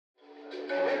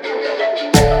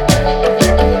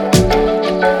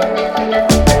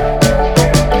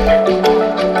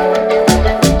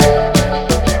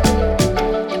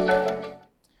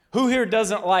Who here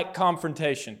doesn't like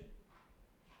confrontation?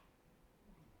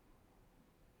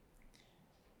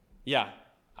 Yeah,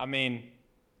 I mean,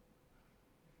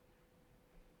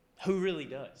 who really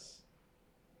does?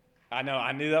 I know,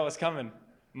 I knew that was coming.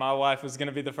 My wife was going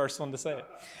to be the first one to say it.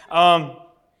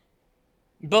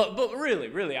 But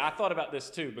really, I thought about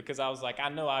this too, because I was like, I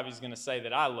know Ivy's going to say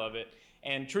that I love it.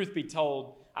 And truth be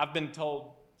told, I've been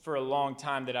told for a long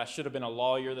time that I should have been a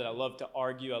lawyer, that I love to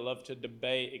argue, I love to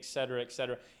debate, et cetera, et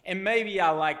cetera. And maybe I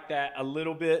like that a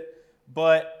little bit,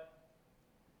 but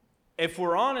if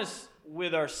we're honest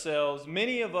with ourselves,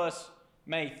 many of us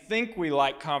may think we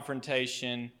like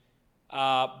confrontation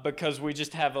because we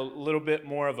just have a little bit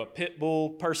more of a pit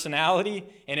bull personality,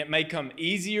 and it may come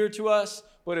easier to us.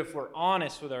 But if we're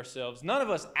honest with ourselves, none of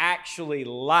us actually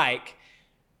like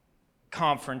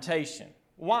confrontation.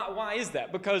 Why is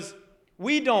that? Because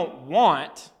we don't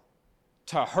want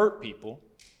to hurt people.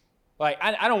 Like,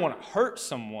 I don't want to hurt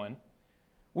someone.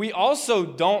 We also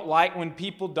don't like when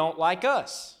people don't like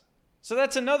us. So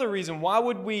that's another reason. Why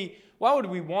would we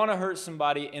want to hurt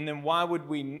somebody, and then why would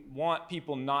we want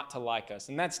people not to like us?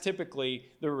 And that's typically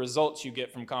the results you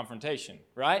get from confrontation,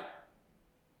 right?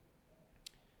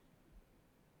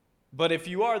 But if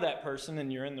you are that person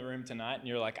and you're in the room tonight and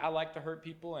you're like, I like to hurt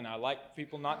people and I like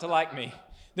people not to like me,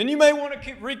 then you may want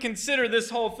to reconsider this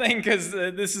whole thing, because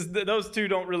those two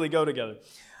don't really go together.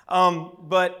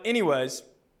 But anyways,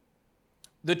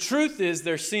 the truth is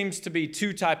there seems to be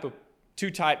two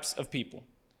types of people.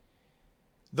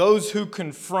 Those who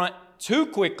confront too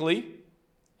quickly,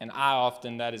 and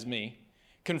that is me,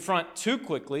 confront too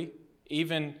quickly,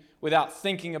 even without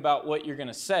thinking about what you're going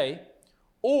to say,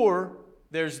 or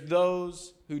there's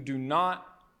those who do not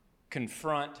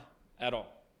confront at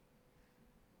all.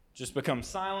 Just become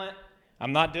silent.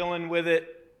 I'm not dealing with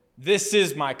it. This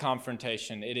is my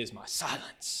confrontation. It is my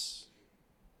silence.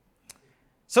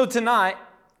 So tonight,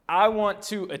 I want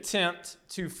to attempt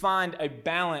to find a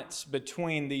balance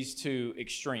between these two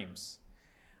extremes.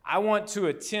 I want to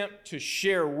attempt to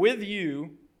share with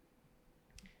you,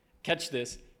 catch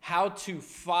this, how to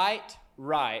fight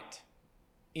right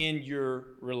in your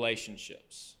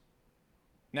relationships.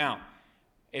 Now,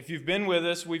 if you've been with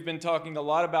us, we've been talking a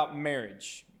lot about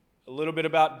marriage, a little bit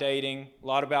about dating, a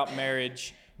lot about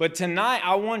marriage. But tonight,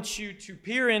 I want you to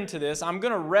peer into this. I'm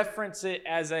going to reference it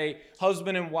as a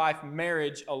husband and wife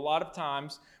marriage a lot of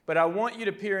times, but I want you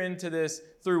to peer into this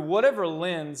through whatever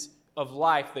lens of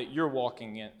life that you're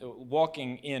walking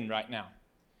in right now.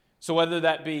 So whether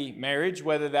that be marriage,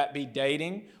 whether that be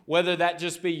dating, whether that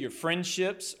just be your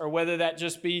friendships, or whether that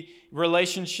just be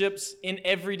relationships in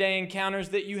everyday encounters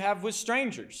that you have with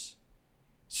strangers.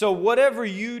 So whatever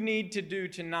you need to do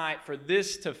tonight for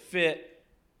this to fit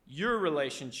your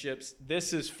relationships,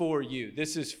 this is for you.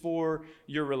 This is for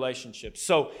your relationships.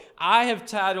 So I have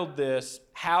titled this,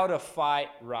 How to Fight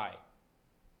Right.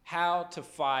 How to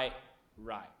Fight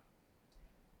Right.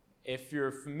 If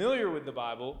you're familiar with the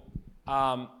Bible,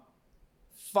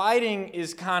 fighting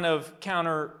is kind of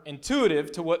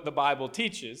counterintuitive to what the Bible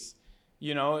teaches.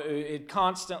 You know, it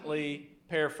constantly,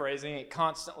 paraphrasing, it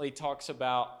constantly talks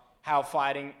about how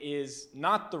fighting is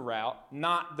not the route,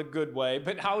 not the good way.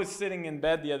 But I was sitting in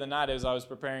bed the other night as I was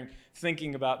preparing,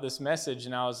 thinking about this message,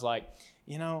 and I was like,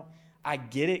 you know, I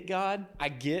get it, God. I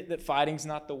get that fighting's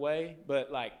not the way,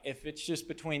 but like, if it's just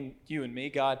between you and me,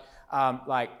 God,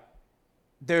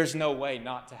 there's no way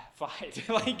not to fight.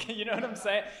 Like, you know what I'm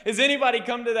saying? Has anybody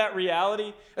come to that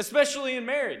reality? Especially in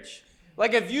marriage.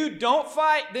 Like, if you don't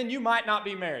fight, then you might not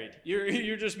be married.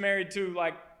 You're just married to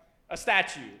like a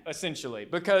statue, essentially,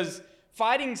 because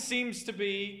fighting seems to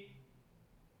be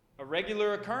a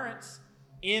regular occurrence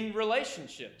in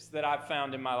relationships that I've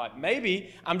found in my life.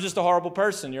 Maybe I'm just a horrible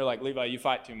person. You're like, Levi, you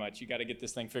fight too much. You got to get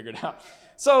this thing figured out.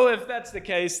 So if that's the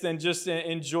case, then just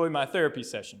enjoy my therapy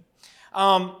session.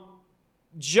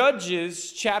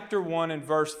 Judges chapter 1 and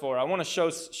verse 4. I want to show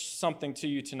something to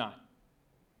you tonight.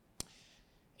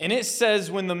 And it says,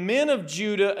 when the men of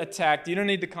Judah attacked, you don't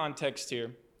need the context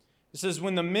here. It says,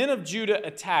 when the men of Judah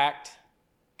attacked,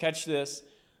 catch this,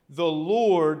 the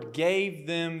Lord gave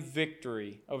them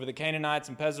victory over the Canaanites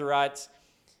and Perizzites,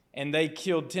 and they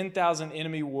killed 10,000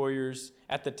 enemy warriors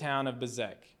at the town of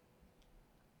Bezek.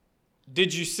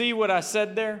 Did you see what I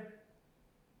said there?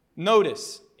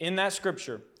 Notice in that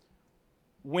scripture,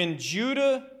 when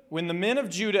the men of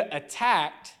Judah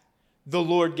attacked, the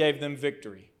Lord gave them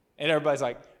victory. And everybody's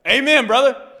like, amen,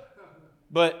 brother.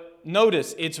 But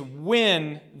notice, it's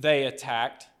when they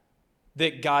attacked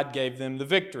that God gave them the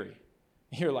victory.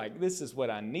 You're like, this is what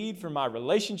I need for my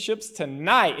relationships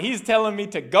tonight. He's telling me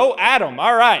to go at them.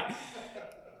 All right.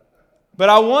 But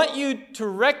I want you to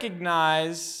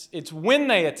recognize it's when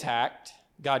they attacked,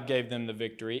 God gave them the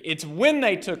victory. It's when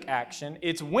they took action.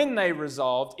 It's when they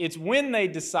resolved. It's when they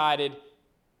decided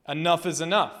enough is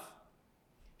enough.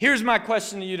 Here's my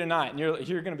question to you tonight. And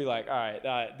you're going to be like, all right,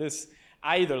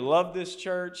 I either love this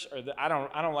church or I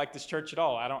don't like this church at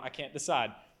all. I can't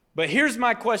decide. But here's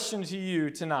my question to you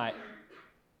tonight.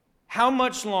 How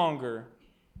much longer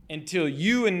until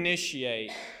you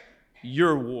initiate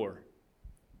your war?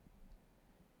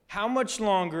 How much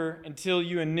longer until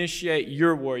you initiate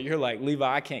your war? You're like, Levi,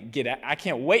 I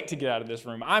can't wait to get out of this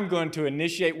room. I'm going to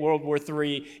initiate World War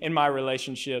III in my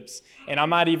relationships, and I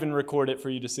might even record it for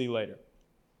you to see later.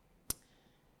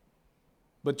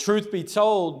 But truth be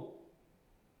told,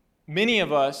 many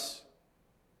of us,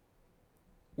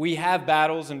 we have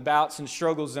battles and bouts and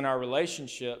struggles in our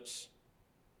relationships,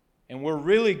 and we're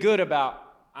really good about,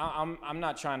 I'm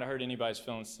not trying to hurt anybody's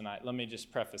feelings tonight. Let me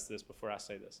just preface this before I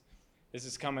say this. This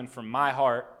is coming from my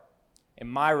heart and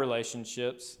my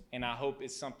relationships, and I hope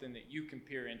it's something that you can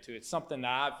peer into. It's something that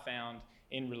I've found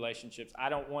in relationships. I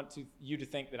don't want you to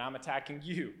think that I'm attacking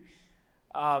you.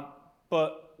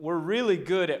 But we're really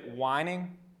good at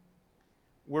whining.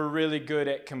 We're really good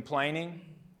at complaining.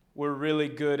 We're really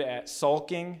good at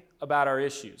sulking about our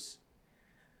issues.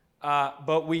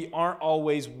 But we aren't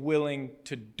always willing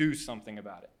to do something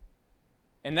about it.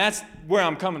 And that's where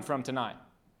I'm coming from tonight.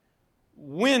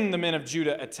 When the men of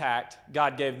Judah attacked,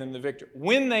 God gave them the victory.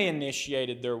 When they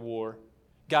initiated their war,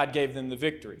 God gave them the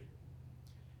victory.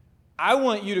 I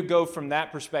want you to go from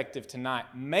that perspective tonight.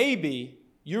 Maybe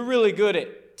you're really good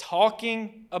at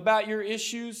talking about your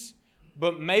issues,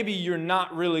 but maybe you're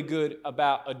not really good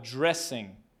about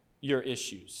addressing your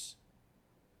issues.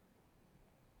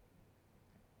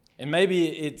 And maybe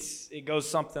it goes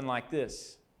something like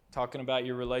this, talking about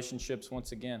your relationships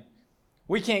once again.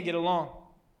 We can't get along.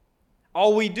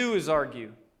 All we do is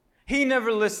argue. He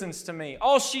never listens to me.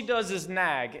 All she does is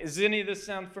nag. Does any of this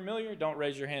sound familiar? Don't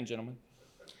raise your hand, gentlemen.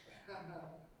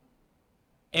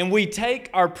 And we take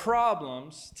our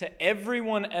problems to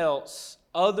everyone else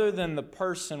other than the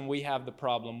person we have the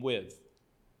problem with.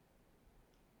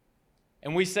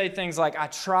 And we say things like,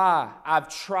 I've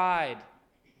tried.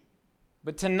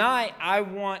 But tonight, I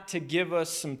want to give us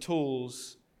some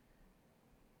tools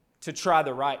to try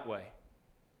the right way.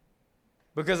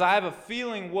 Because I have a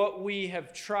feeling what we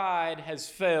have tried has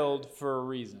failed for a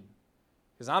reason.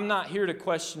 Because I'm not here to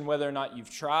question whether or not you've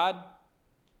tried.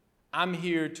 I'm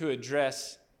here to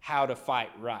address how to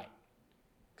fight right.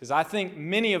 Because I think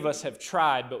many of us have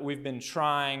tried, but we've been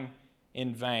trying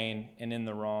in vain and in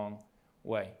the wrong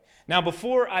way. Now,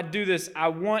 before I do this, I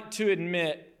want to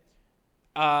admit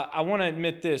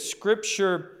this.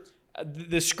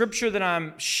 The scripture that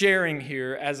I'm sharing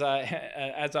here, as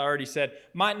I already said,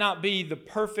 might not be the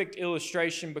perfect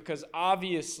illustration because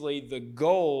obviously the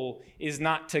goal is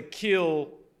not to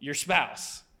kill your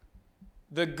spouse.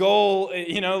 The goal,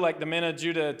 like the men of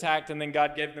Judah attacked and then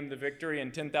God gave them the victory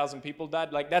and 10,000 people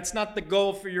died. Like, that's not the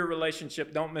goal for your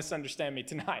relationship. Don't misunderstand me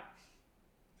tonight.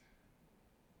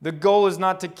 The goal is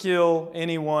not to kill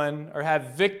anyone or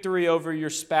have victory over your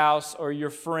spouse or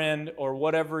your friend or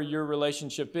whatever your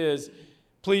relationship is.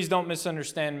 Please don't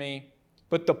misunderstand me.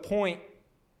 But the point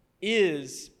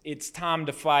is, it's time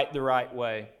to fight the right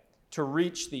way to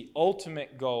reach the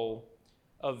ultimate goal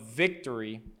of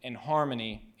victory and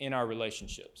harmony in our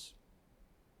relationships.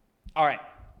 All right,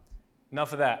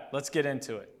 enough of that. Let's get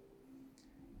into it.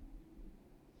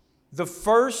 The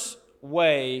first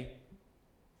way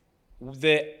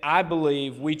that I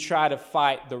believe we try to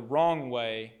fight the wrong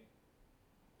way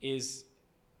is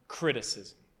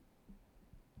criticism.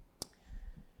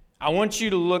 I want you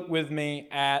to look with me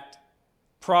at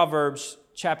Proverbs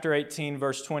chapter 18,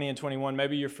 verse 20 and 21.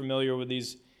 Maybe you're familiar with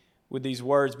these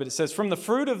words, but it says, "From the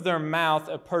fruit of their mouth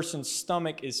a person's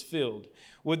stomach is filled.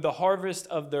 With the harvest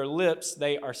of their lips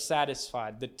they are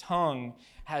satisfied. The tongue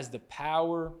has the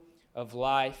power of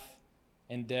life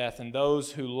and death, and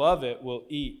those who love it will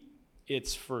eat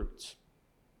its fruits."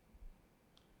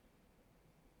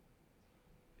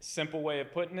 Simple way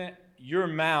of putting it, your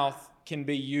mouth can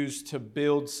be used to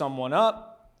build someone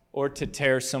up or to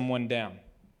tear someone down.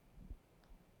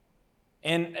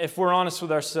 And if we're honest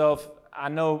with ourselves, I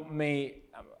know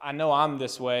I'm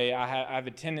this way. I have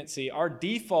a tendency, our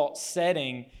default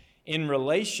setting in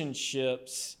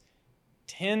relationships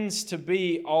tends to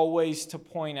be always to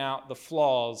point out the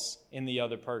flaws in the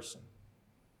other person.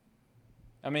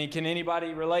 I mean, can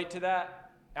anybody relate to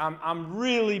that? I'm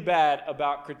really bad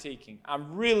about critiquing.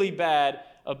 I'm really bad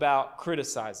about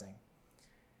criticizing.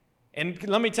 And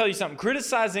let me tell you something.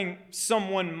 Criticizing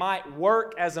someone might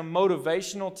work as a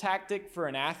motivational tactic for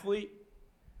an athlete.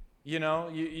 You know,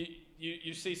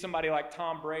 you see somebody like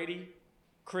Tom Brady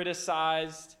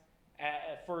criticized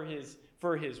for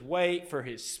his weight, for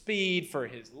his speed, for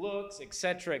his looks,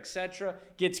 etc.,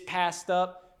 gets passed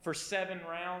up for 7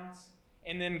 rounds,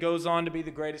 and then goes on to be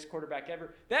the greatest quarterback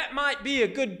ever. That might be a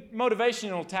good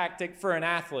motivational tactic for an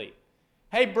athlete.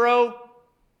 Hey, bro,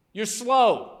 you're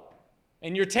slow,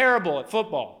 and you're terrible at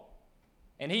football.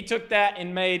 And he took that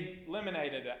and made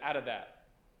lemonade out of that.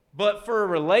 But for a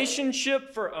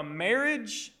relationship, for a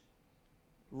marriage,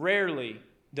 rarely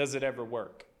does it ever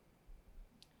work.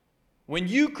 When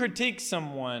you critique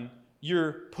someone,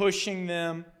 you're pushing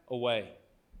them away.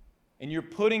 And you're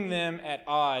putting them at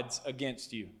odds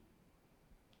against you.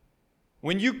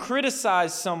 When you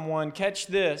criticize someone, catch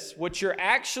this, what you're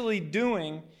actually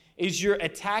doing is you're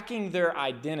attacking their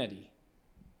identity.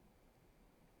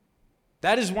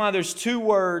 That is why there's 2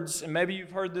 words, and maybe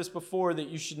you've heard this before, that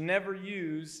you should never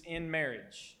use in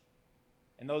marriage.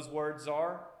 And those words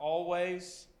are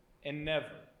always and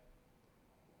never.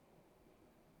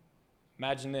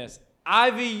 Imagine this.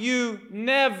 IVU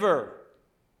never.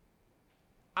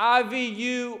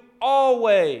 IVU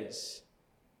always.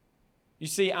 You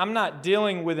see, I'm not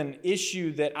dealing with an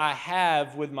issue that I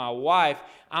have with my wife.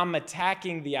 I'm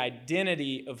attacking the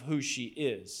identity of who she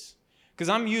is. Because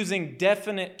I'm using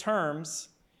definite terms,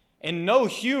 and no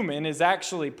human is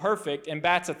actually perfect and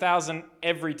bats 1,000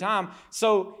 every time.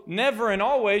 So never and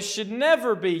always should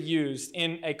never be used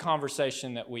in a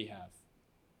conversation that we have.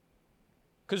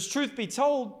 Because truth be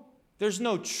told, there's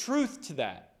no truth to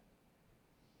that.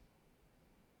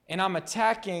 And I'm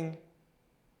attacking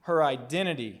her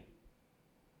identity.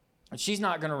 And she's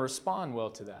not going to respond well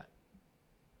to that.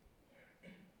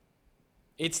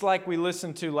 It's like we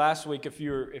listened to last week, if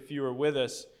you were with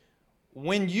us.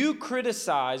 When you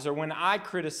criticize, or when I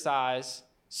criticize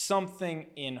something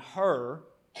in her,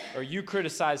 or you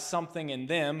criticize something in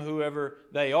them, whoever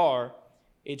they are,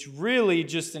 it's really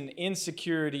just an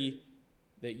insecurity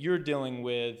that you're dealing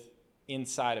with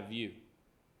inside of you.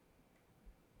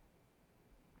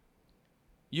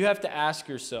 You have to ask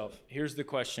yourself, here's the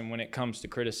question when it comes to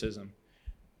criticism.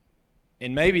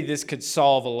 And maybe this could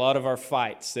solve a lot of our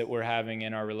fights that we're having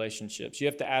in our relationships. You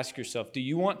have to ask yourself, do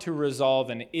you want to resolve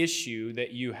an issue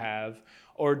that you have,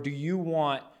 or do you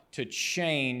want to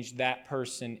change that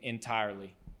person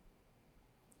entirely?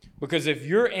 Because if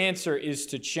your answer is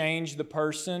to change the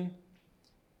person,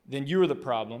 then you're the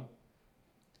problem.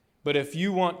 But if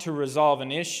you want to resolve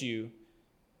an issue,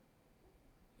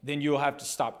 then you'll have to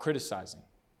stop criticizing.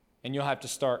 And you'll have to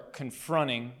start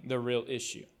confronting the real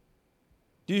issue.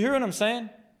 Do you hear what I'm saying?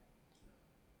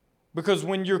 Because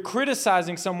when you're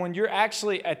criticizing someone, you're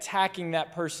actually attacking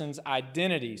that person's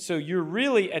identity. So you're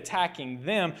really attacking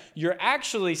them. You're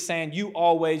actually saying you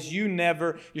always, you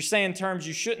never. You're saying terms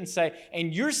you shouldn't say.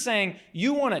 And you're saying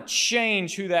you want to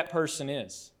change who that person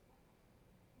is.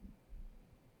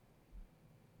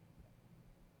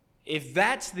 If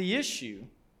that's the issue,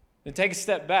 then take a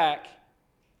step back.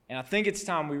 And I think it's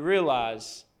time we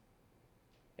realize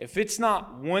if it's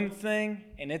not one thing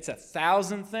and it's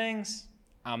 1,000 things,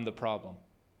 I'm the problem.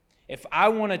 If I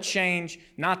want to change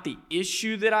not the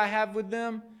issue that I have with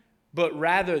them, but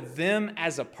rather them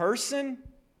as a person,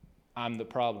 I'm the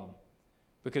problem.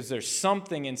 Because there's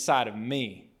something inside of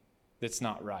me that's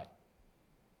not right.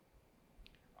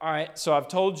 All right, so I've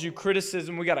told you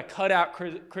criticism. We got to cut out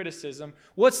criticism.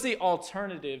 What's the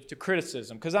alternative to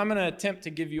criticism? Because I'm going to attempt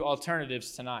to give you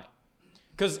alternatives tonight.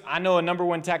 Because I know a number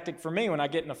one tactic for me when I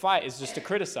get in a fight is just to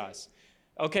criticize.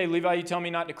 Okay, Levi, you tell me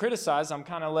not to criticize. I'm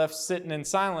kind of left sitting in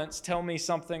silence. Tell me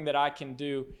something that I can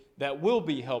do that will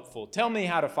be helpful. Tell me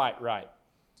how to fight right.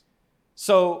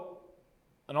 So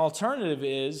an alternative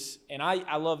is, and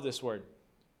I love this word,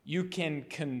 you can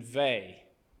convey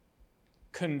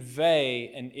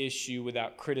an issue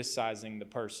without criticizing the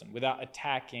person, without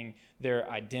attacking their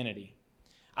identity.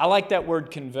 I like that word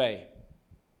convey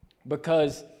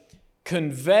because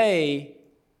convey,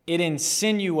 it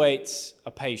insinuates a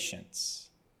patience.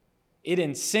 It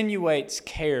insinuates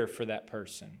care for that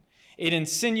person. It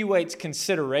insinuates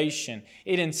consideration.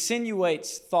 It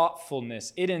insinuates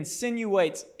thoughtfulness. It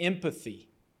insinuates empathy.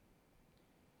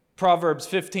 Proverbs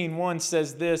 15:1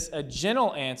 says this, a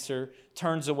gentle answer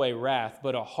turns away wrath,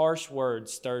 but a harsh word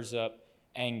stirs up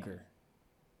anger.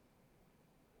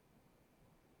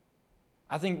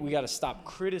 I think we got to stop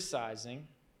criticizing,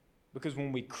 because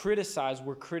when we criticize,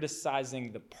 we're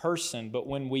criticizing the person. But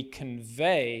when we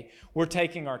convey, we're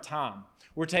taking our time.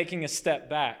 We're taking a step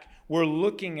back. We're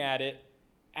looking at it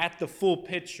at the full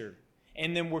picture.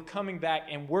 And then we're coming back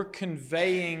and we're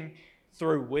conveying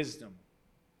through wisdom.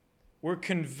 We're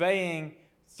conveying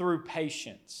through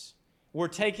patience. We're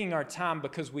taking our time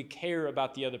because we care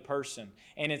about the other person.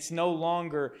 And it's no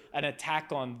longer an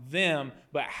attack on them,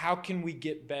 but how can we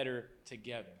get better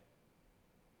together?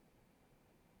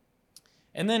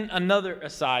 And then another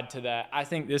aside to that, I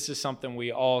think this is something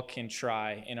we all can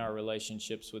try in our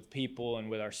relationships with people and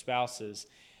with our spouses.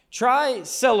 Try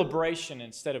celebration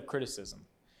instead of criticism.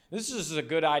 This is a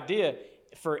good idea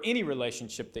for any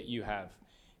relationship that you have.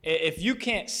 If you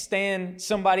can't stand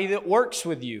somebody that works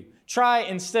with you, try,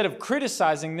 instead of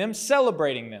criticizing them,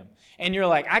 celebrating them. And you're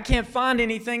like, I can't find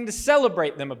anything to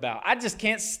celebrate them about. I just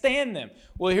can't stand them.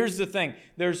 Well, here's the thing.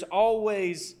 There's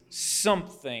always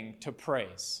something to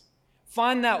praise.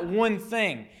 Find that one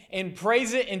thing and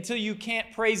praise it until you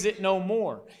can't praise it no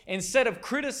more. Instead of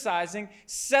criticizing,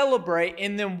 celebrate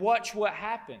and then watch what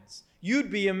happens.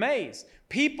 You'd be amazed.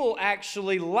 People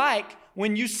actually like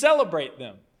when you celebrate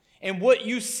them. And what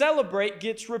you celebrate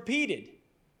gets repeated.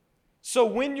 So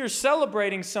when you're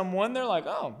celebrating someone, they're like,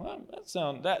 oh, well,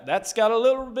 that's got a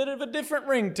little bit of a different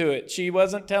ring to it. She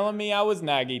wasn't telling me I was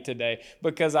naggy today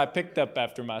because I picked up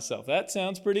after myself. That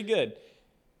sounds pretty good.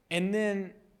 And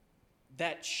then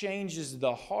that changes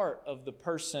the heart of the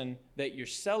person that you're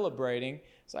celebrating.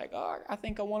 It's like, oh, I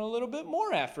think I want a little bit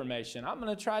more affirmation. I'm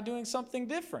going to try doing something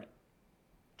different.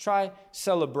 Try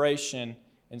celebration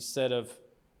instead of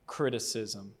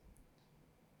criticism.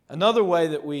 Another way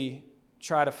that we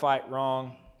try to fight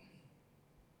wrong,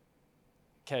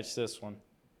 catch this one,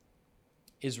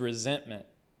 is resentment.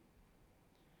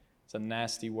 It's a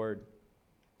nasty word.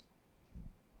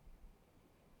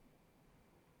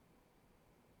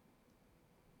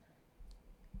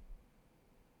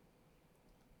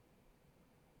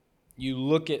 You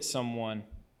look at someone,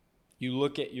 you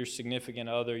look at your significant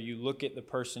other, you look at the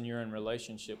person you're in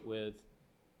relationship with,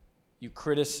 you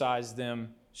criticize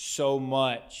them so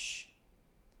much,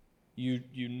 you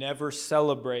never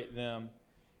celebrate them,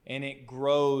 and it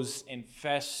grows and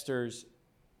festers,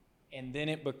 and then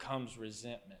it becomes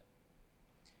resentment.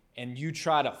 And you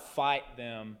try to fight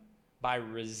them by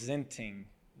resenting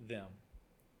them.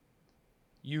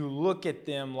 You look at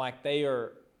them like they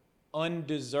are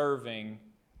undeserving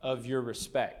of your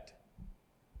respect,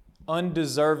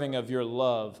 undeserving of your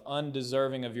love,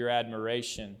 undeserving of your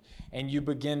admiration, and you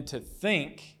begin to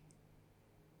think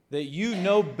that you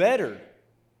know better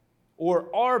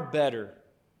or are better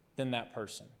than that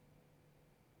person.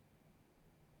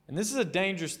 And this is a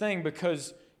dangerous thing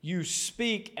because you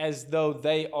speak as though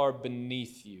they are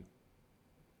beneath you.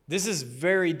 This is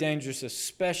very dangerous,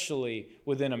 especially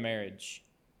within a marriage.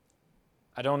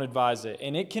 I don't advise it.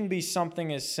 And it can be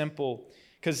something as simple,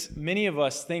 because many of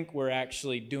us think we're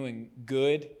actually doing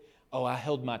good. Oh, I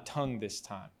held my tongue this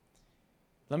time.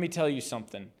 Let me tell you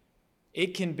something.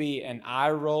 It can be an eye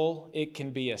roll, it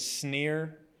can be a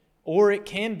sneer, or it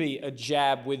can be a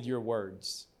jab with your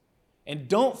words. And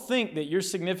don't think that your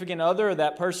significant other or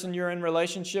that person you're in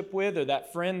relationship with or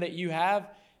that friend that you have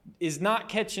is not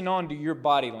catching on to your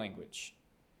body language,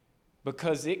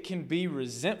 because it can be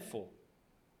resentful.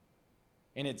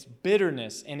 And it's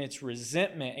bitterness and it's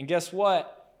resentment. And guess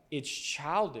what? It's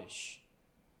childish.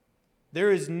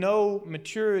 There is no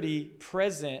maturity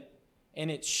present, and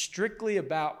it's strictly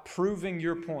about proving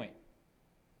your point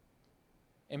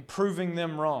and proving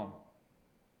them wrong.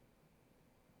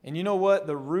 And you know what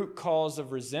the root cause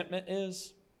of resentment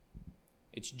is?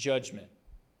 It's judgment.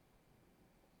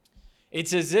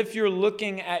 It's as if you're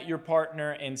looking at your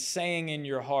partner and saying in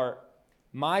your heart,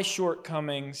 my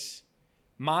shortcomings,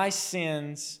 my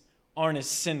sins aren't as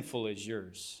sinful as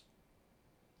yours.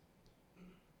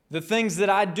 The things that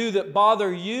I do that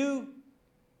bother you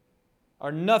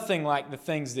are nothing like the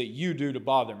things that you do to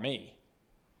bother me.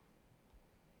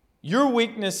 Your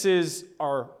weaknesses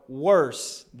are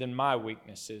worse than my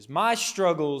weaknesses. My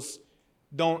struggles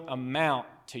don't amount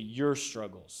to your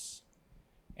struggles.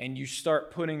 And you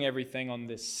start putting everything on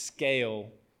this scale,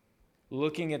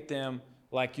 looking at them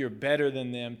like you're better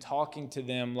than them, talking to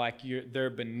them like they're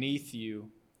beneath you.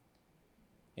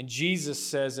 And Jesus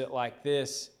says it like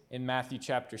this in Matthew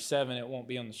chapter 7. It won't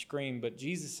be on the screen, but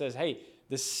Jesus says, hey,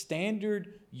 the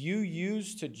standard you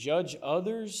use to judge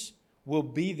others will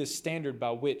be the standard by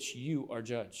which you are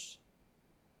judged.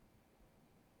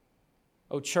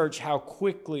 Oh, church, how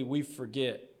quickly we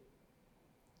forget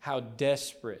how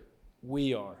desperate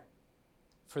we are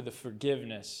for the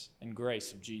forgiveness and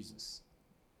grace of Jesus.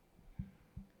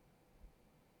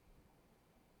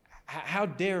 How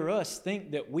dare us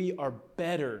think that we are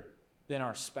better than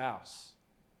our spouse,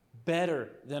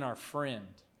 better than our friend?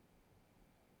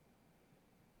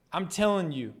 I'm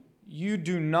telling you, you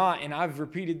do not, and I've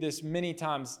repeated this many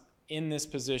times in this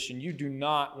position, you do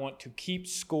not want to keep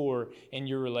score in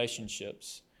your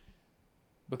relationships.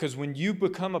 Because when you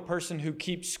become a person who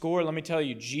keeps score, let me tell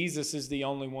you, Jesus is the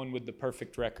only one with the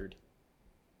perfect record.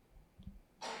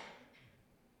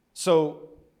 So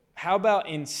how about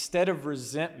instead of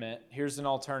resentment, here's an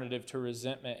alternative to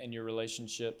resentment in your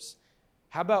relationships.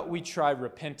 How about we try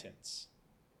repentance?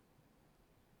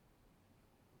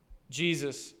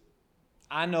 Jesus,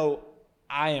 I know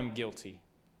I am guilty.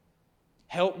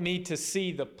 Help me to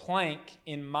see the plank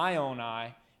in my own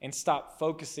eye and stop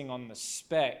focusing on the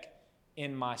speck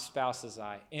in my spouse's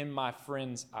eye, in my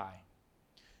friend's eye.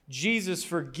 Jesus,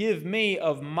 forgive me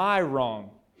of my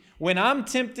wrong. When I'm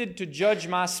tempted to judge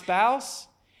my spouse,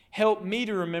 help me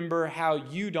to remember how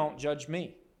you don't judge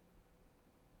me.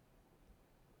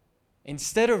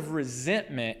 Instead of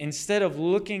resentment, instead of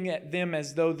looking at them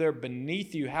as though they're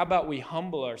beneath you, how about we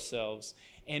humble ourselves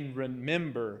and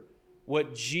remember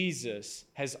what Jesus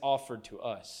has offered to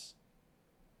us?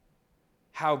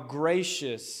 How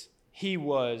gracious He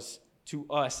was to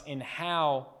us and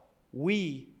how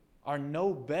we are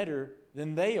no better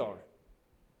than they are.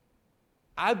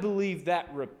 I believe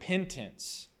that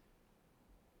repentance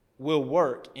will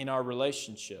work in our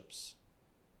relationships.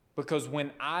 Because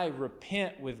when I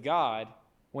repent with God,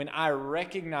 when I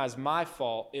recognize my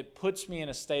fault, it puts me in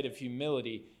a state of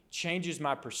humility, changes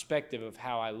my perspective of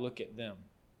how I look at them.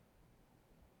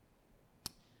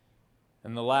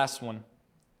 And the last one,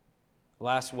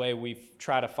 last way we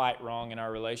try to fight wrong in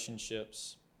our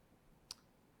relationships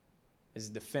is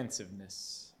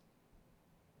defensiveness.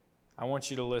 I want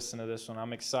you to listen to this one.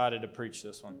 I'm excited to preach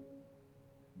this one.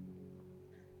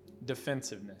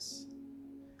 Defensiveness.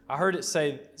 I heard it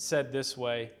said this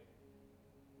way: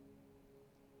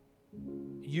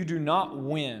 you do not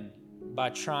win by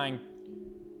trying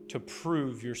to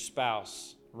prove your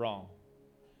spouse wrong.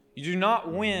 You do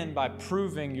not win by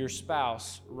proving your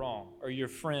spouse wrong or your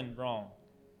friend wrong.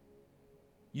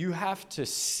 You have to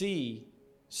see,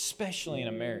 especially in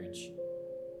a marriage,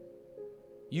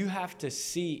 you have to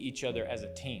see each other as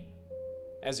a team,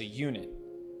 as a unit.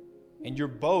 And you're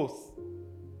both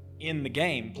in the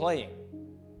game playing.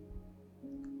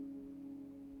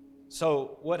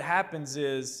 So what happens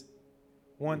is,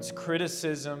 once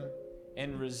criticism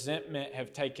and resentment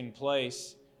have taken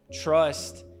place,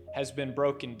 trust has been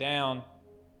broken down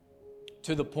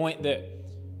to the point that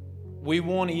we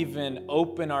won't even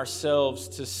open ourselves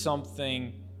to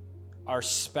something our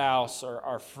spouse or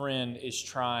our friend is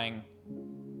trying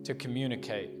to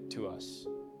communicate to us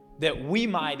that we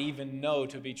might even know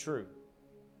to be true.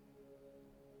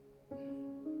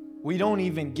 We don't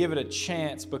even give it a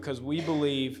chance because we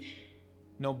believe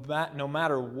no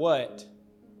matter what,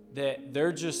 that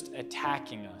they're just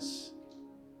attacking us.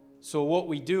 So what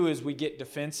we do is we get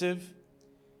defensive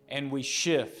and we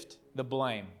shift the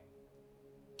blame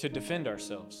to defend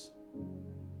ourselves.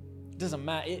 It doesn't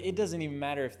matter. It doesn't even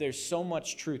matter if there's so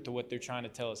much truth to what they're trying to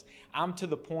tell us. I'm to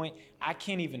the point I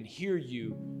can't even hear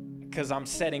you because I'm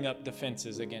setting up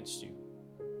defenses against you.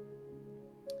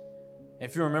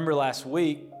 If you remember last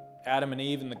week, Adam and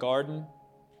Eve in the garden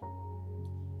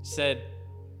said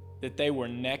that they were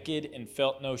naked and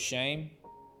felt no shame.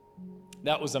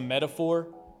 That was a metaphor.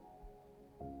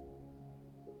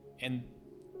 And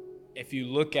if you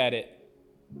look at it,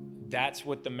 that's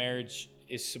what the marriage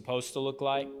is supposed to look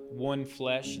like. One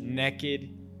flesh,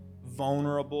 naked,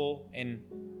 vulnerable, and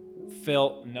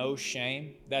felt no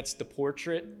shame. That's the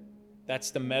portrait. That's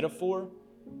the metaphor.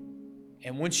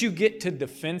 And once you get to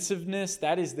defensiveness,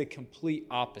 that is the complete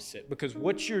opposite. Because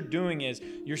what you're doing is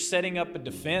you're setting up a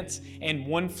defense, and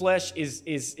one flesh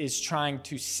is trying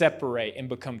to separate and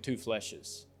become two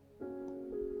fleshes.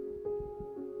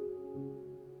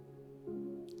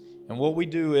 And what we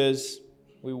do is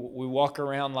we walk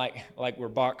around like we're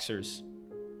boxers.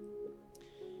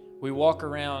 We walk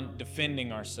around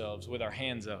defending ourselves with our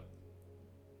hands up.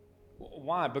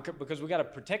 Why? Because we got to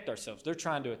protect ourselves. They're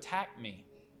trying to attack me.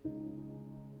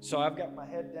 So I've got my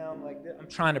head down like this. I'm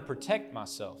trying to protect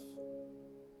myself.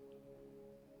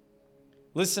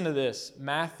 Listen to this.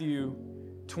 Matthew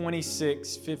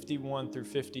 26, 51 through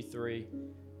 53.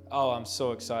 Oh, I'm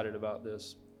so excited about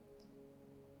this.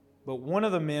 But one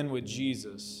of the men with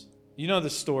Jesus, you know the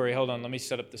story. Hold on, let me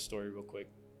set up the story real quick.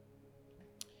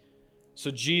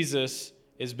 So Jesus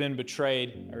has been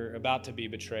betrayed, or about to be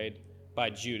betrayed,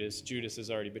 by Judas. Judas has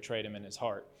already betrayed him in his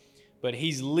heart. But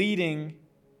he's leading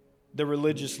the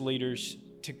religious leaders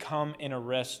to come and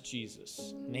arrest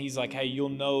Jesus. And he's like, hey, you'll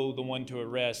know the one to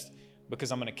arrest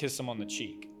because I'm going to kiss him on the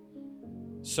cheek.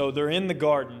 So they're in the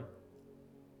garden,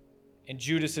 and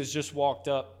Judas has just walked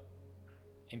up,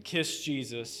 and kiss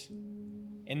Jesus,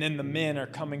 and then the men are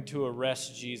coming to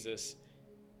arrest Jesus,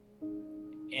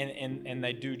 and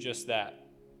they do just that.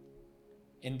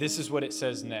 And this is what it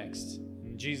says next.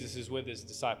 And Jesus is with his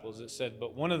disciples. It said,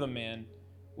 but one of the men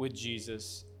with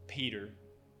Jesus, Peter,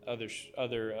 other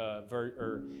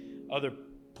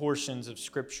portions of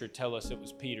Scripture tell us it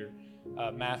was Peter.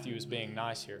 Matthew is being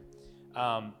nice here.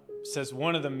 Says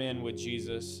one of the men with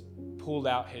Jesus pulled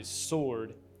out his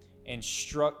sword and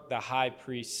struck the high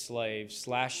priest's slave,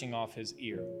 slashing off his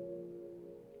ear.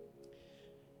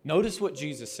 Notice what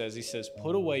Jesus says. He says,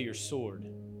 put away your sword,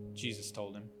 Jesus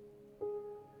told him.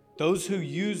 Those who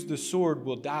use the sword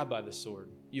will die by the sword.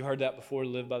 You heard that before,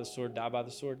 live by the sword, die by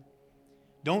the sword.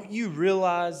 Don't you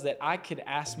realize that I could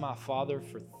ask my Father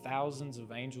for thousands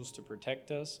of angels to protect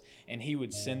us, and he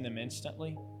would send them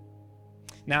instantly?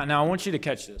 Now I want you to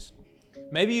catch this.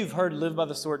 Maybe you've heard live by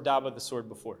the sword, die by the sword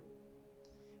before.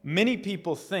 Many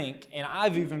people think, and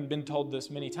I've even been told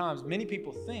this many times, many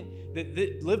people think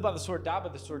that live by the sword, die by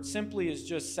the sword simply is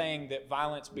just saying that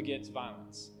violence begets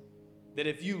violence. That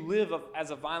if you live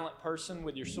as a violent person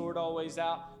with your sword always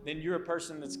out, then you're a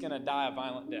person that's going to die a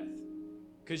violent death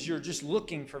because you're just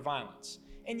looking for violence.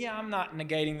 And yeah, I'm not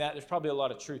negating that. There's probably a lot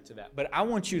of truth to that. But I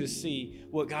want you to see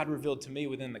what God revealed to me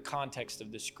within the context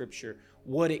of this scripture,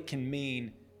 what it can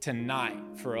mean tonight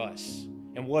for us,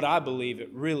 and what I believe it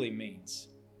really means.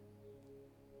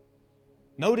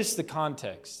 Notice the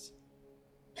context.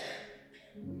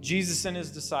 Jesus and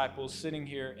his disciples sitting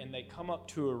here, and they come up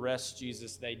to arrest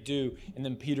Jesus. They do. And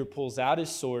then Peter pulls out his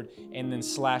sword and then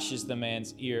slashes the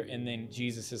man's ear. And then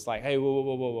Jesus is like, hey,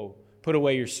 whoa. Put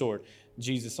away your sword.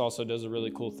 Jesus also does a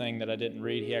really cool thing that I didn't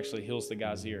read. He actually heals the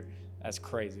guy's ear. That's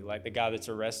crazy. Like the guy that's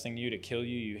arresting you to kill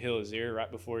you, you heal his ear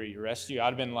right before he arrests you. I'd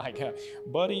have been like,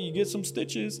 buddy, you get some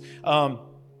stitches. But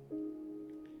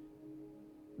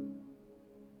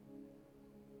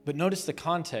notice the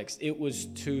context. It was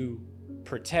to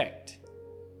protect.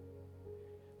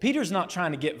 Peter's not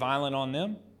trying to get violent on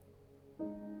them.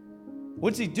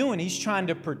 What's he doing? He's trying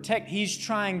to protect. He's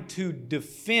trying to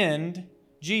defend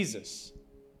Jesus.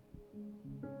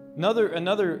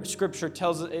 Another scripture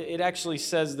tells it actually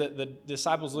says that the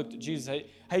disciples looked at Jesus.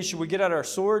 Hey, should we get out our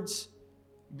swords?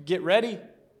 Get ready?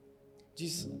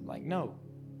 Jesus is like, no.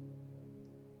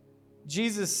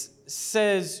 Jesus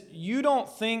says, you don't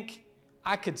think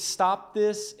I could stop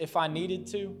this if I needed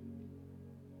to?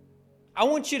 I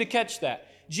want you to catch that.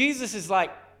 Jesus is like,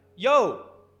 yo,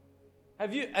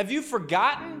 have you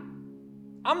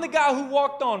forgotten? I'm the guy who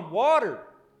walked on water.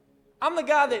 I'm the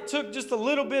guy that took just a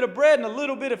little bit of bread and a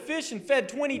little bit of fish and fed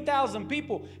 20,000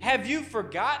 people. Have you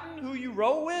forgotten who you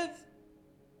roll with?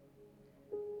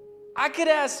 I could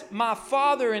ask my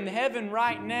Father in heaven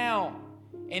right now,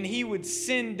 and he would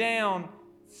send down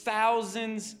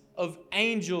thousands of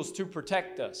angels to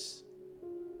protect us.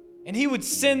 And he would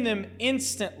send them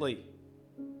instantly.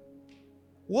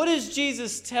 What is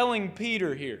Jesus telling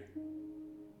Peter here?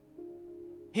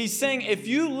 He's saying, if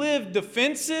you live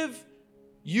defensive,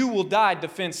 you will die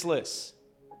defenseless.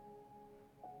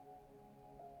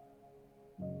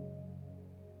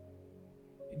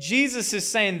 Jesus is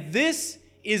saying, this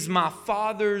is my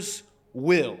Father's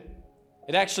will.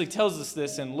 It actually tells us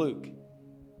this in Luke.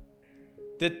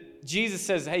 That Jesus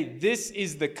says, hey, this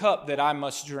is the cup that I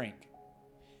must drink.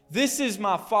 This is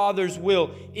my Father's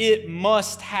will. It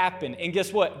must happen. And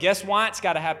guess what? Guess why it's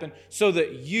got to happen? So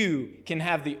that you can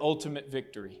have the ultimate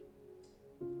victory.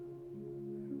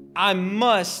 I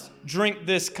must drink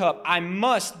this cup. I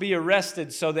must be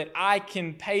arrested so that I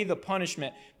can pay the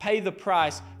punishment, pay the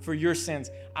price for your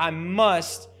sins. I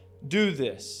must do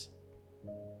this.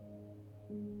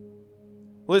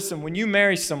 Listen, when you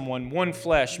marry someone, one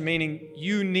flesh, meaning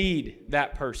you need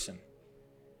that person.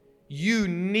 You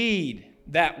need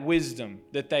that wisdom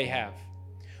that they have.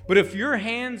 But if your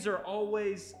hands are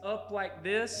always up like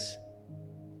this,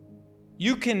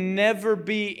 you can never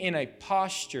be in a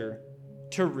posture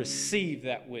to receive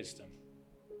that wisdom.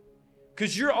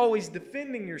 Because you're always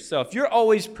defending yourself. You're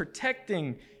always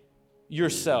protecting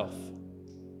yourself.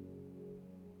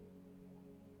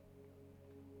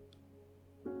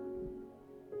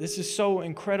 This is so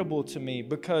incredible to me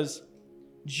because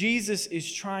Jesus is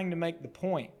trying to make the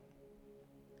point.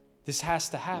 This has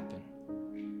to happen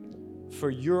for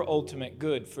your ultimate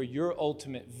good, for your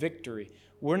ultimate victory.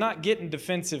 We're not getting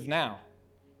defensive now.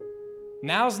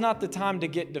 Now's not the time to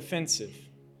get defensive.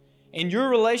 In your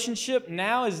relationship,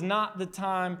 now is not the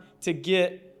time to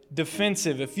get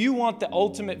defensive. If you want the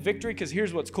ultimate victory, because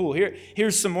here's what's cool.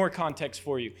 Here's some more context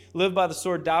for you. Live by the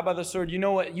sword, die by the sword. You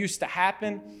know what used to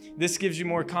happen? This gives you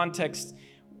more context.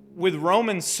 with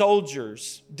Roman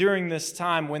soldiers during this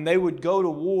time when they would go to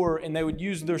war and they would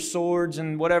use their swords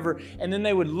and whatever, and then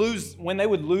when they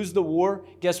would lose the war,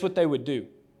 guess what they would do?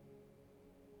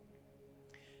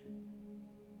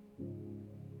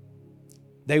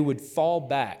 They would fall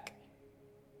back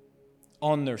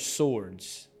on their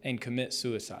swords and commit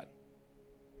suicide.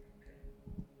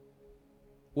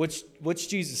 What's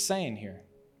Jesus saying here?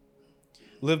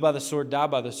 Live by the sword, die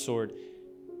by the sword.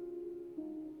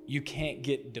 You can't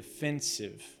get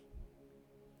defensive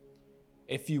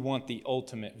if you want the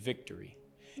ultimate victory.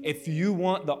 If you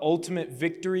want the ultimate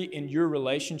victory in your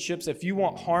relationships, if you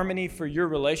want harmony for your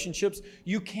relationships,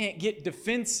 you can't get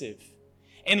defensive.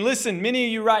 And listen, many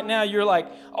of you right now, you're like,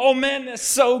 oh man, that's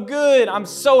so good. I'm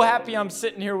so happy I'm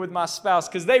sitting here with my spouse,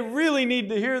 because they really need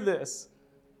to hear this.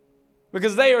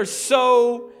 Because they are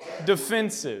so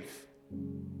defensive.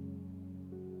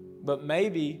 But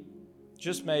maybe,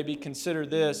 just maybe, consider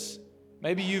this.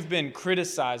 Maybe you've been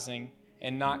criticizing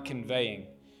and not conveying.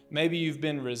 Maybe you've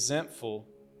been resentful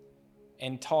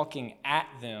and talking at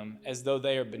them as though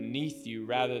they are beneath you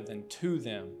rather than to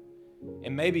them.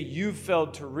 And maybe you've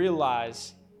failed to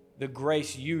realize the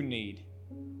grace you need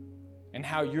and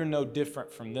how you're no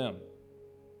different from them.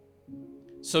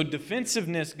 So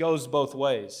defensiveness goes both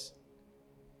ways.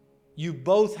 You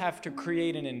both have to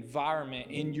create an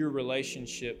environment in your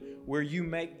relationship where you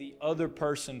make the other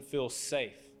person feel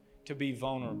safe to be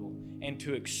vulnerable and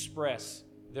to express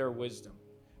their wisdom.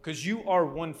 Because you are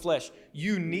one flesh.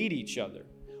 You need each other.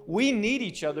 We need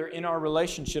each other in our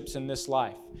relationships in this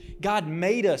life. God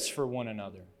made us for one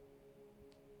another.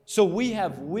 So we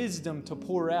have wisdom to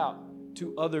pour out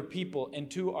to other people and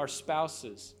to our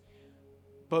spouses.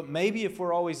 But maybe if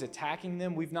we're always attacking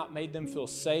them, we've not made them feel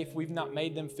safe, we've not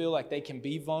made them feel like they can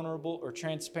be vulnerable or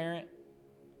transparent,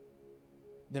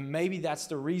 then maybe that's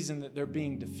the reason that they're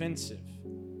being defensive.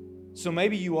 So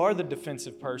maybe you are the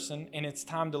defensive person and it's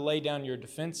time to lay down your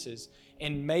defenses.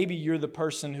 And maybe you're the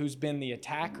person who's been the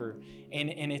attacker and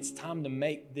it's time to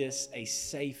make this a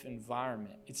safe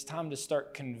environment. It's time to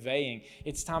start conveying.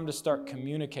 It's time to start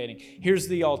communicating. Here's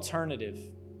the alternative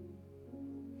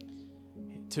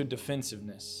to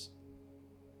defensiveness.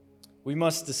 We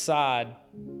must decide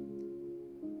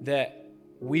that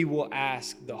we will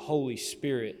ask the Holy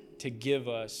Spirit to give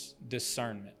us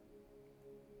discernment.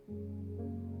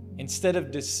 Instead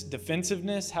of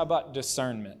defensiveness, how about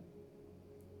discernment?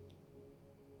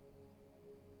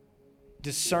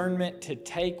 Discernment to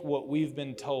take what we've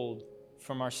been told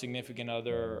from our significant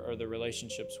other or the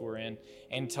relationships we're in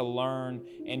and to learn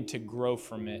and to grow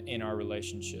from it in our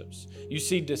relationships. You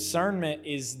see, discernment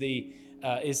is the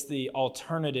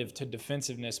alternative to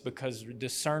defensiveness because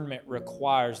discernment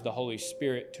requires the Holy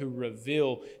Spirit to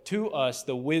reveal to us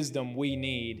the wisdom we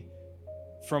need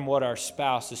from what our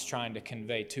spouse is trying to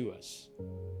convey to us.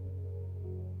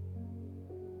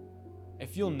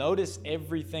 If you'll notice,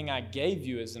 everything I gave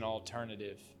you as an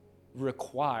alternative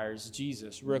requires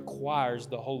Jesus, requires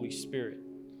the Holy Spirit.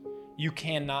 You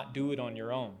cannot do it on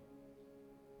your own.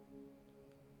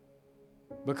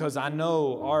 Because I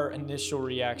know our initial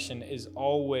reaction is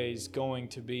always going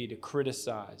to be to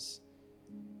criticize.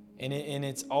 And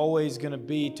it's always going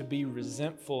to be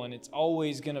resentful, and it's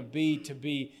always going to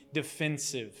be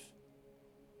defensive.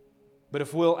 But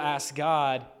if we'll ask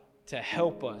God to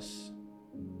help us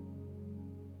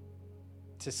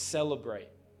to celebrate,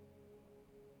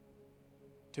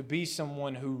 to be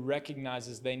someone who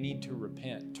recognizes they need to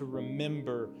repent, to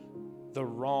remember the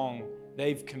wrong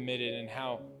they've committed and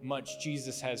how much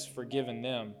Jesus has forgiven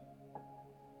them.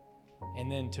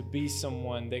 And then to be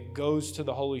someone that goes to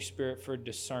the Holy Spirit for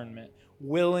discernment,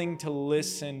 willing to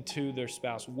listen to their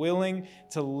spouse, willing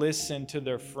to listen to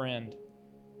their friend,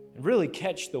 and really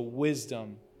catch the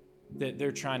wisdom that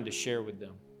they're trying to share with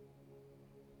them.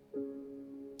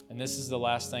 And this is the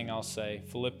last thing I'll say.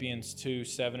 Philippians 2,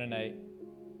 7 and 8.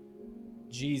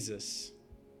 Jesus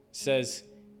says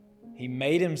he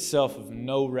made himself of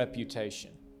no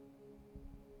reputation.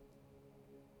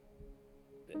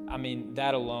 I mean,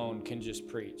 that alone can just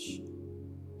preach.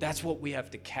 That's what we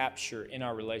have to capture in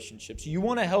our relationships. You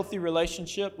want a healthy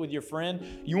relationship with your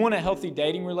friend? You want a healthy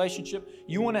dating relationship?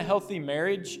 You want a healthy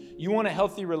marriage? You want a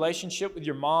healthy relationship with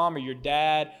your mom or your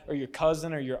dad or your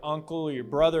cousin or your uncle or your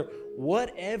brother?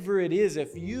 Whatever it is,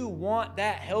 if you want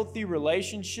that healthy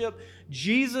relationship,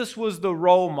 Jesus was the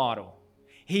role model.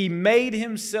 He made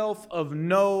himself of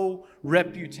no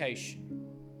reputation.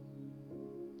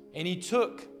 And he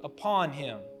took upon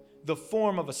him the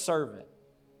form of a servant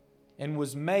and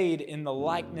was made in the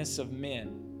likeness of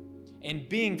men. And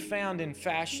being found in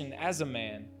fashion as a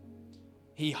man,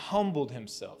 he humbled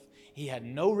himself. He had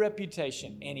no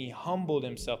reputation, and he humbled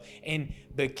himself and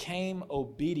became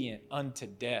obedient unto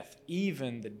death,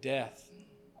 even the death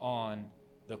on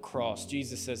the cross.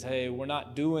 Jesus says, hey, we're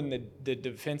not doing the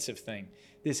defensive thing.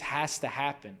 This has to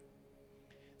happen.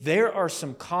 There are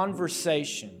some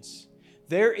conversations.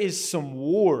 There is some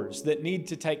wars that need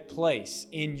to take place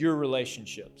in your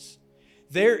relationships.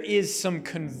 There is some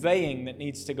conveying that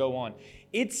needs to go on.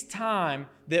 It's time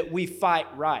that we fight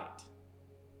right.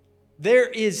 There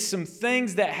is some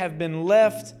things that have been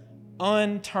left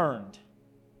unturned.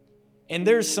 And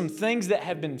there's some things that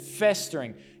have been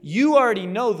festering. You already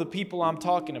know the people I'm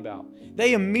talking about.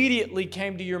 They immediately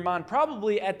came to your mind,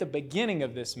 probably at the beginning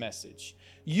of this message.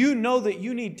 You know that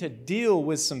you need to deal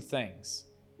with some things.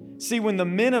 See, when the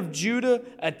men of Judah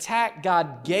attacked,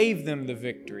 God gave them the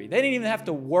victory. They didn't even have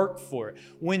to work for it.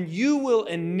 When you will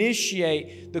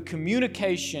initiate the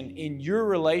communication in your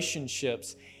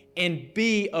relationships and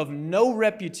be of no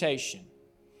reputation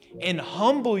and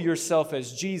humble yourself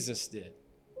as Jesus did,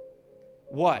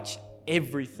 watch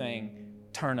everything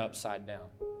turn upside down.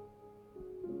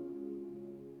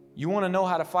 You want to know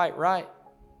how to fight right?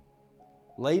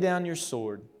 Lay down your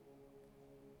sword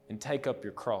and take up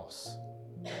your cross.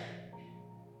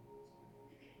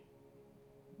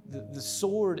 The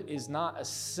sword is not a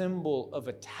symbol of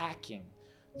attacking.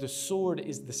 The sword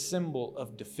is the symbol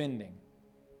of defending.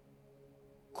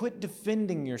 Quit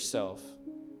defending yourself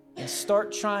and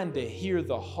start trying to hear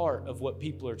the heart of what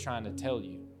people are trying to tell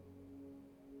you.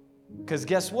 Because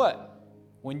guess what?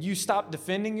 When you stop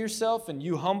defending yourself and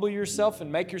you humble yourself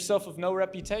and make yourself of no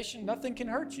reputation, nothing can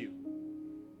hurt you.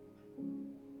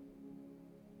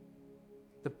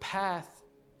 The path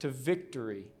to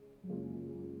victory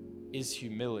is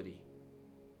humility.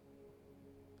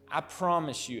 I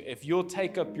promise you, if you'll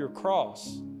take up your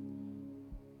cross,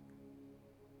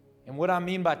 and what I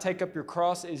mean by take up your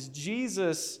cross is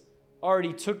Jesus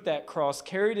already took that cross,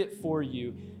 carried it for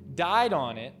you, died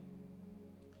on it,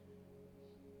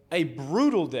 a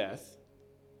brutal death,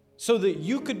 so that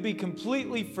you could be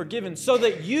completely forgiven, so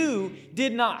that you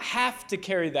did not have to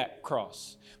carry that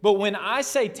cross. But when I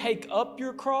say take up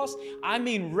your cross, I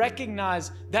mean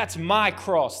recognize that's my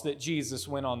cross that Jesus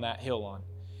went on that hill on.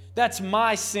 That's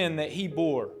my sin that he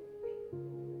bore.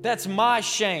 That's my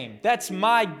shame. That's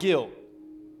my guilt.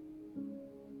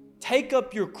 Take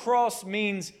up your cross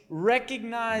means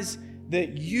recognize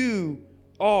that you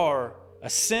are a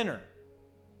sinner,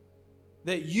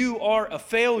 that you are a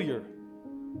failure.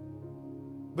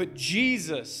 But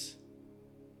Jesus,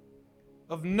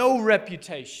 of no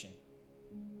reputation,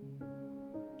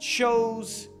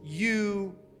 chose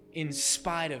you in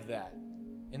spite of that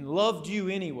and loved you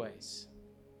anyways.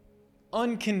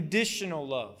 Unconditional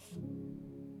love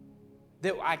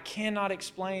that I cannot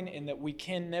explain and that we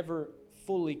can never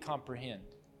fully comprehend.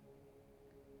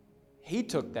 He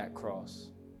took that cross.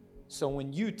 So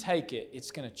when you take it,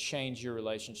 it's going to change your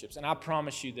relationships. And I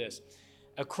promise you this,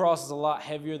 a cross is a lot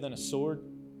heavier than a sword.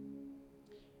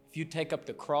 If you take up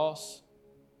the cross,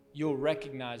 you'll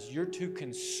recognize you're too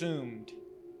consumed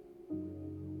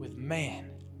with, man,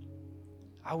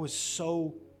 I was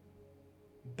so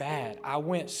bad. I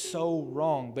went so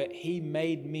wrong, but he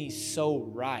made me so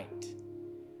right.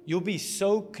 You'll be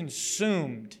so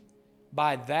consumed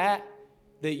by that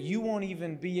you won't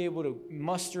even be able to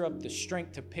muster up the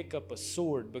strength to pick up a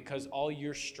sword, because all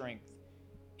your strength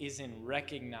is in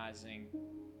recognizing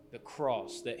the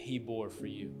cross that he bore for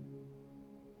you.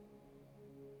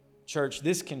 Church,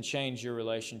 this can change your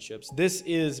relationships. This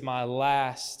is my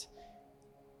last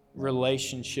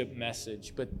relationship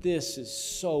message, but this is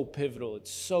so pivotal.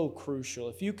 It's so crucial.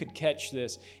 If you could catch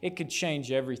this, it could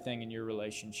change everything in your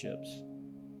relationships.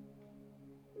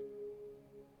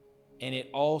 And it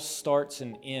all starts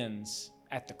and ends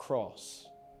at the cross.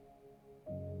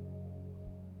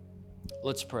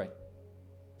 Let's pray.